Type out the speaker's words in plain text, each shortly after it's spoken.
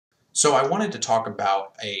So I wanted to talk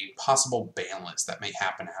about a possible ban list that may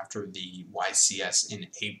happen after the YCS in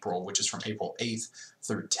April, which is from April 8th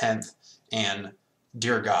through 10th. And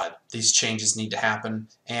dear God, these changes need to happen.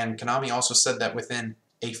 And Konami also said that within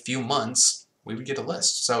a few months, we would get a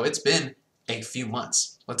list. So it's been a few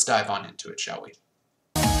months. Let's dive on into it, shall we?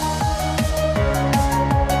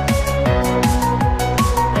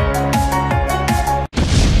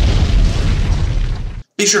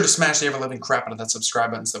 Be sure to smash the ever-living crap out of that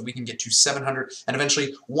subscribe button so that we can get to 700 and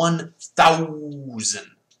eventually 1,000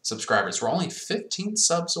 subscribers. We're only 15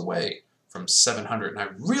 subs away from 700, and I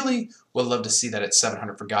really would love to see that at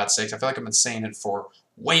 700, for God's sakes. I feel like I've been saying it for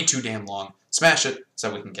way too damn long. Smash it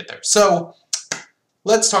so we can get there. So,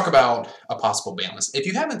 let's talk about a possible ban list. If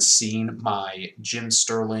you haven't seen my Jim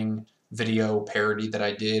Sterling video parody that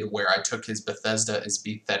I did where I took his Bethesda is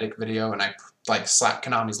Pathetic video and I slapped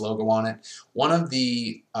Konami's logo on it, one of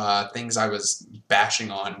the things I was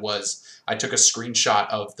bashing on was I took a screenshot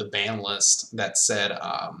of the ban list that said,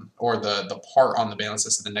 or the part on the ban list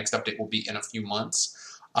that said the next update will be in a few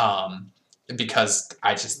months. Because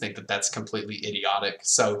I just think that that's completely idiotic.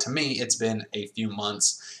 So to me, it's been a few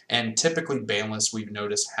months, and typically ban lists we've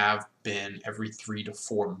noticed have been every 3 to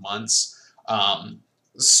 4 months.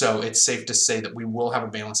 So it's safe to say that we will have a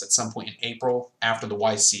ban list at some point in April after the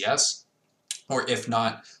YCS, or if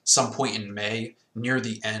not, some point in May near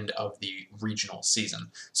the end of the regional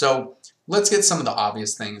season. So let's get some of the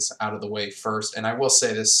obvious things out of the way first. And I will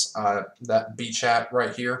say this, that beach hat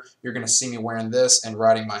right here, you're going to see me wearing this and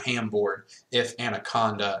riding my handboard if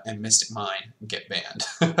Anaconda and Mystic Mine get banned.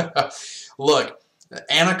 Look,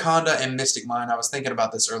 Anaconda and Mystic Mine, I was thinking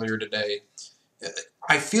about this earlier today.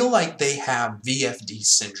 I feel like they have VFD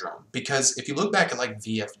syndrome, because if you look back at like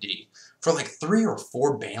VFD, for like 3 or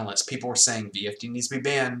 4 ban lists, people were saying VFD needs to be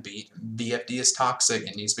banned, VFD is toxic,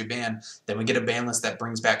 it needs to be banned. Then we get a ban list that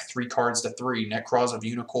brings back 3 cards to 3, Necroz of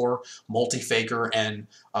Unicorn, Multi-Faker, and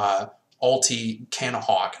Ulti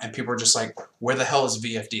Canahawk, and people are just like, where the hell is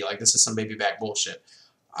VFD? Like, this is some baby back bullshit.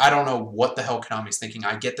 I don't know what the hell Konami's thinking.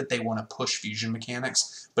 I get that they want to push fusion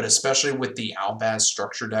mechanics, but especially with the Albaz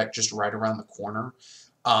structure deck just right around the corner,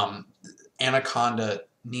 Anaconda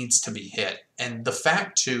needs to be hit. And the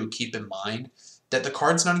fact, too, keep in mind, that the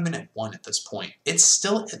card's not even at 1 at this point. It's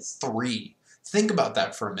still at 3. Think about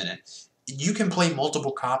that for a minute. You can play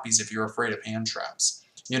multiple copies if you're afraid of hand traps.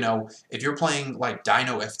 You know, if you're playing like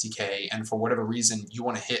Dino FTK and for whatever reason you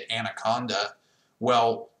want to hit Anaconda,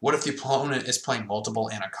 well, what if the opponent is playing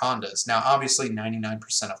multiple Anacondas? Now, obviously,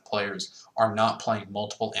 99% of players are not playing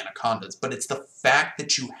multiple Anacondas, but it's the fact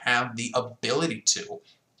that you have the ability to.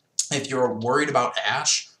 If you're worried about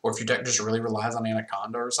Ash, or if your deck just really relies on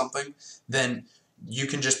Anaconda or something, then you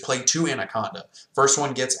can just play 2 Anaconda. First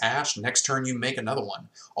one gets Ash, next turn you make another one.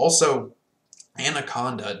 Also,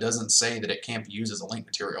 Anaconda doesn't say that it can't be used as a link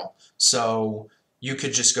material, so you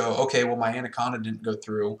could just go, okay, well, my Anaconda didn't go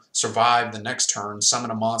through, survive the next turn,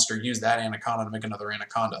 summon a monster, use that Anaconda to make another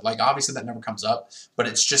Anaconda. Like, obviously that never comes up, but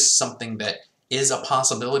it's just something that is a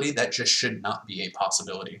possibility that just should not be a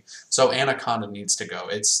possibility. So Anaconda needs to go.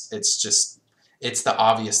 It's the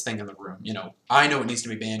obvious thing in the room. You know, I know it needs to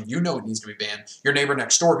be banned. You know it needs to be banned. Your neighbor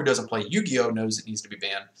next door who doesn't play Yu-Gi-Oh knows it needs to be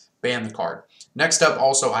banned. Ban the card. Next up,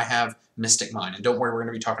 also, I have Mystic Mine. And don't worry, we're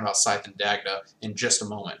going to be talking about Scythe and Dagda in just a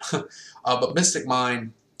moment. But Mystic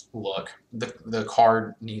Mine, look, the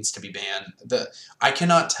card needs to be banned. I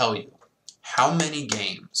cannot tell you how many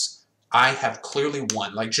games I have clearly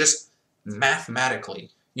won. Like, just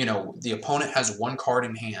mathematically, you know, the opponent has 1 card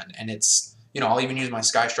in hand, and it's, you know, I'll even use my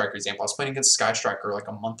Sky Striker example. I was playing against Sky Striker like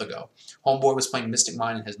a month ago. Homeboy was playing Mystic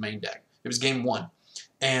Mine in his main deck. It was game 1.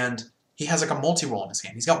 And he has like a multi-roll in his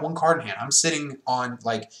hand. He's got 1 card in hand. I'm sitting on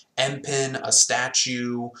like M-Pin, a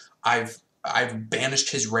statue. I've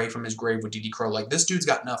banished his Ray from his grave with DD Crow. Like, this dude's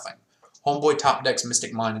got nothing. Homeboy top decks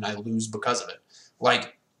Mystic Mine, and I lose because of it.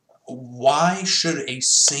 Like, why should a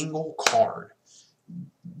single card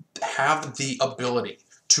have the ability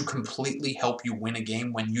to completely help you win a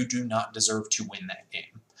game when you do not deserve to win that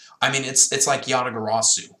game? I mean, it's like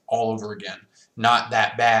Yatagarasu all over again. Not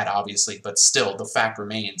that bad, obviously, but still, the fact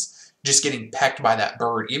remains, just getting pecked by that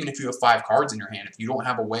bird, even if you have 5 cards in your hand, if you don't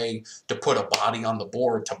have a way to put a body on the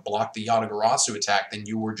board to block the Yatagarasu attack, then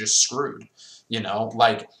you were just screwed. You know,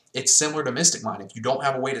 like, it's similar to Mystic Mine. If you don't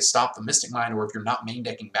have a way to stop the Mystic Mine, or if you're not main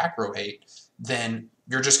decking back row hate, then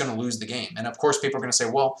you're just going to lose the game. And of course, people are going to say,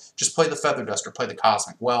 well, just play the Feather Duster, play the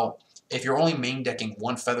Cosmic. Well, if you're only main decking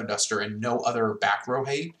 1 Feather Duster and no other back row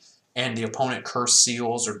hate, and the opponent curse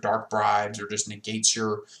seals or dark bribes or just negates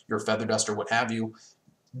your Feather Duster, what have you,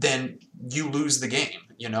 then you lose the game,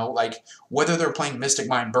 you know? Like, whether they're playing Mystic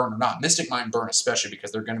Mind Burn or not. Mystic Mind Burn especially,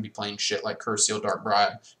 because they're going to be playing shit like Curse Seal, Dark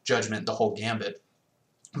Bribe, Judgment, the whole gambit.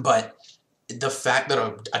 But the fact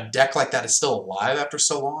that a deck like that is still alive after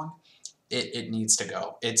so long, it needs to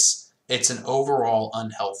go. It's an overall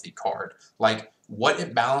unhealthy card. Like, what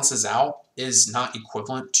it balances out is not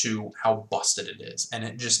equivalent to how busted it is, and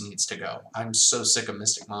it just needs to go. I'm so sick of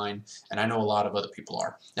Mystic Mind, and I know a lot of other people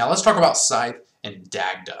are. Now let's talk about Scythe and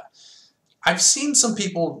Dagda. I've seen some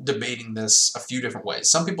people debating this a few different ways.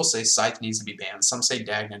 Some people say Scythe needs to be banned, some say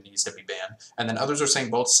Dagda needs to be banned, and then others are saying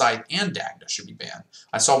both Scythe and Dagda should be banned.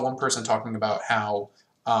 I saw one person talking about how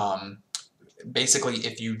basically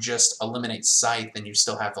if you just eliminate Scythe, then you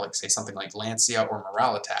still have, like, say something like Lancia or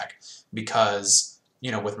Morale Attack, because,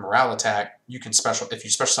 you know, with Morale Attack, you can if you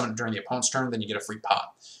special summon it during the opponent's turn, then you get a free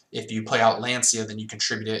pop. If you play out Lancia, then you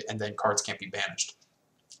contribute it, and then cards can't be banished.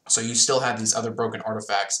 So you still have these other broken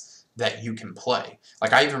artifacts that you can play.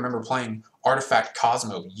 Like, I even remember playing Artifact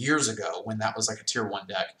Cosmo years ago when that was like a tier 1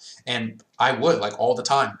 deck, and I would, like, all the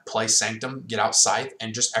time, play Sanctum, get out Scythe,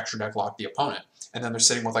 and just extra deck lock the opponent. And then they're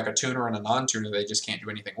sitting with like a tuner and a non-tuner they just can't do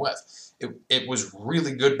anything with. It was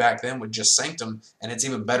really good back then with just Sanctum, and it's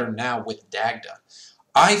even better now with Dagda.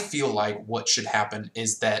 I feel like what should happen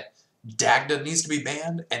is that Dagda needs to be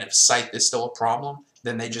banned, and if Scythe is still a problem,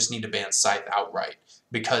 then they just need to ban Scythe outright.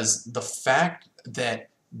 Because the fact that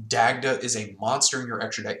Dagda is a monster in your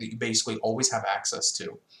extra deck that you basically always have access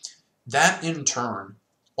to, that in turn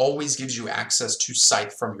always gives you access to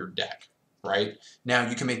Scythe from your deck, right? Now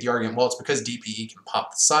you can make the argument, well, it's because DPE can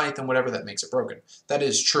pop the Scythe and whatever, that makes it broken. That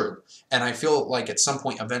is true. And I feel like at some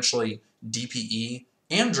point eventually DPE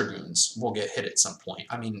and Dragoons will get hit at some point.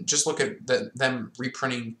 I mean, just look at them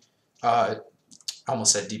reprinting, I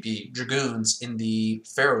almost said DPE, Dragoons in the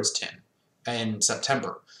Pharaoh's Tin in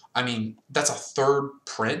September. I mean, that's a third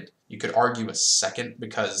print. You could argue a second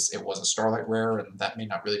because it was a Starlight Rare, and that may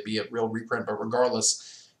not really be a real reprint, but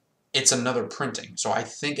regardless, it's another printing. So I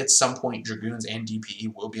think at some point Dragoons and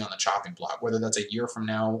DPE will be on the chopping block, whether that's a year from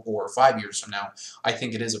now or 5 years from now. I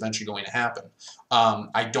think it is eventually going to happen.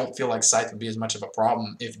 I don't feel like Scythe would be as much of a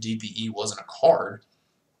problem if DPE wasn't a card,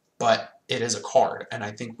 but it is a card, and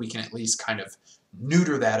I think we can at least kind of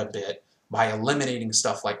neuter that a bit by eliminating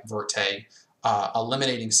stuff like Verte,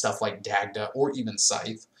 eliminating stuff like Dagda, or even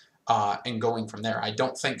Scythe, and going from there. I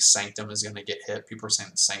don't think Sanctum is going to get hit. People are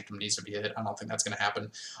saying that Sanctum needs to be hit. I don't think that's going to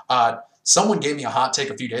happen. Someone gave me a hot take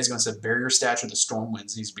a few days ago and said Barrier Statue of the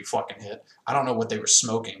Stormwinds needs to be fucking hit. I don't know what they were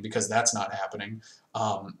smoking, because that's not happening.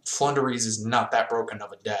 Flunderies is not that broken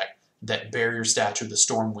of a deck that Barrier Statue of the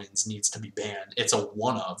Stormwinds needs to be banned. It's a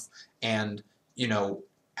one-of, and, you know,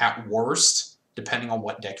 at worst, depending on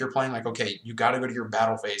what deck you're playing, like, okay, you got to go to your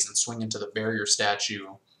battle phase and swing into the Barrier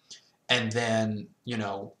Statue, and then, you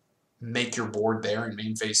know, make your board there in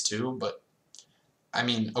main phase 2, but, I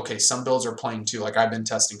mean, okay, some builds are playing too, like I've been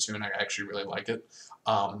testing too, and I actually really like it,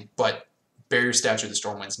 but Barrier Statue of the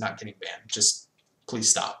Stormwind's not getting banned. Just, please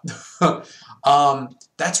stop.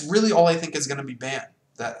 That's really all I think is going to be banned.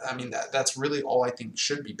 That's really all I think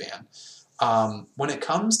should be banned. When it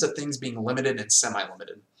comes to things being limited and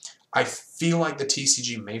semi-limited, I feel like the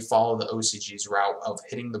TCG may follow the OCG's route of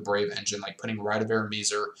hitting the Brave Engine, like putting Rite of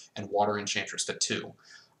Arameser and Water Enchantress to 2.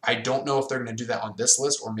 I don't know if they're going to do that on this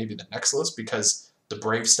list or maybe the next list, because the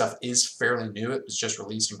Brave stuff is fairly new. It was just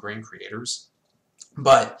released in Grand Creators.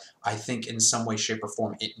 But I think in some way, shape, or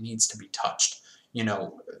form, it needs to be touched. You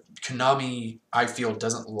know, Konami, I feel,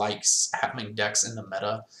 doesn't like having decks in the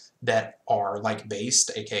meta that are like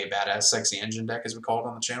based, aka Badass Sexy Engine deck, as we call it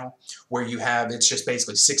on the channel, where you have, it's just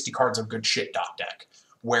basically 60 cards of good shit dot deck,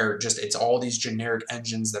 where just it's all these generic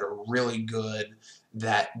engines that are really good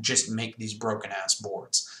that just make these broken ass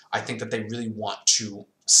boards. I think that they really want to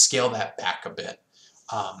scale that back a bit.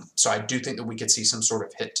 So I do think that we could see some sort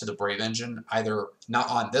of hit to the Brave Engine, either not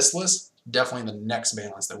on this list, definitely the next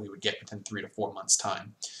ban list that we would get within 3 to 4 months'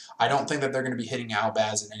 time. I don't think that they're going to be hitting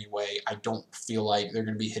Albaz in any way. I don't feel like they're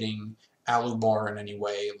going to be hitting Alubar in any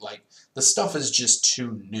way. Like, the stuff is just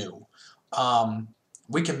too new.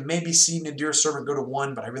 We can maybe see Nadir Servant go to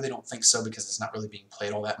 1, but I really don't think so, because it's not really being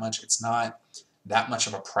played all that much. It's not that much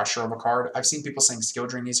of a pressure of a card. I've seen people saying Skill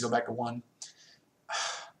Drain needs to go back to 1.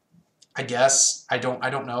 I guess. I don't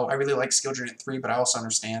know. I really like Skill Drain at 3, but I also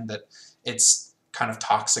understand that it's kind of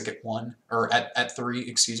toxic at 1, or at 3,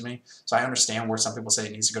 excuse me. So I understand where some people say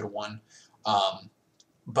it needs to go to 1.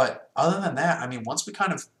 But other than that, I mean, once we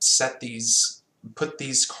kind of put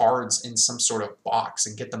these cards in some sort of box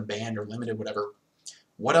and get them banned or limited, whatever,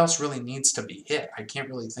 what else really needs to be hit? I can't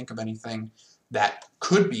really think of anything that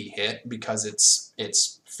could be hit because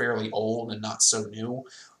it's fairly old and not so new.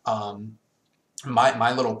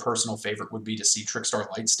 My little personal favorite would be to see Trickstar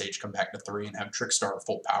Light Stage come back to 3 and have Trickstar at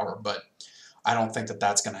full power, but I don't think that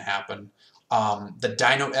that's going to happen. The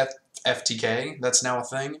Dino FTK, that's now a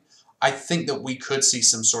thing. I think that we could see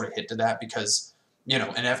some sort of hit to that because, you know,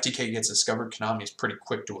 an FTK gets discovered, Konami is pretty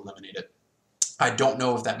quick to eliminate it. I don't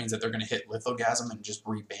know if that means that they're going to hit Lithogasm and just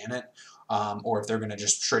re-ban it, or if they're going to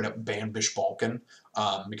just straight up ban Bish Balkan,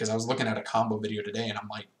 because I was looking at a combo video today and I'm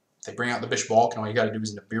like, they bring out the Bish Balkan, all you got to do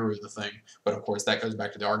is Nibiru the thing. But of course, that goes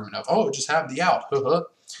back to the argument of, oh, just have the out.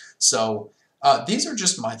 So these are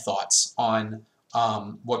just my thoughts on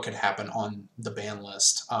what could happen on the ban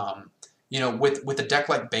list. You know, with a deck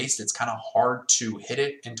like Based, it's kind of hard to hit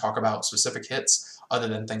it and talk about specific hits other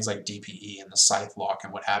than things like DPE and the Scythe Lock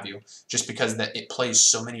and what have you, just because that it plays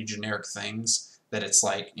so many generic things that it's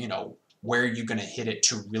like, you know, where are you going to hit it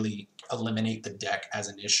to really eliminate the deck as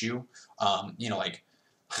an issue? You know, like,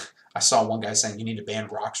 I saw one guy saying you need to ban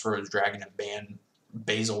Rox Rose Dragon and ban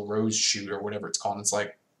Basil Rose Shoot or whatever it's called. And it's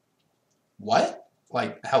like, what?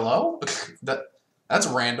 Like, hello? That's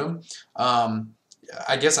random.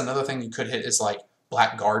 I guess another thing you could hit is like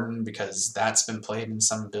Black Garden, because that's been played in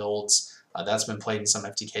some builds. That's been played in some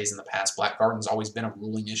FTKs in the past. Black Garden's always been a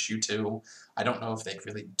ruling issue too. I don't know if they'd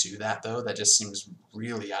really do that though. That just seems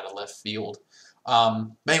really out of left field. But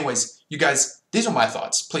anyways, you guys, these are my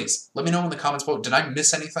thoughts. Please let me know in the comments below. Did I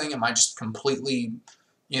miss anything? Am I just completely,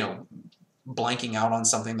 you know, blanking out on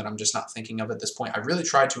something that I'm just not thinking of at this point? I really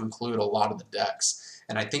tried to include a lot of the decks,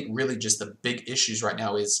 and I think really just the big issues right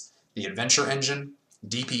now is the Adventure Engine,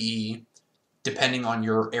 DPE, depending on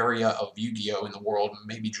your area of Yu-Gi-Oh! In the world,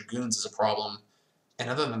 maybe Dragoons is a problem. And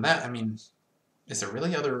other than that, I mean, is there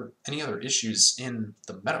really any other issues in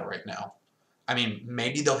the meta right now? I mean,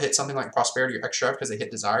 maybe they'll hit something like Prosperity or Extra because they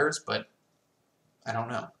hit Desires, but I don't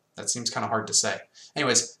know. That seems kind of hard to say.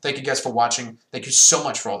 Anyways, thank you guys for watching. Thank you so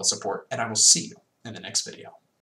much for all the support, and I will see you in the next video.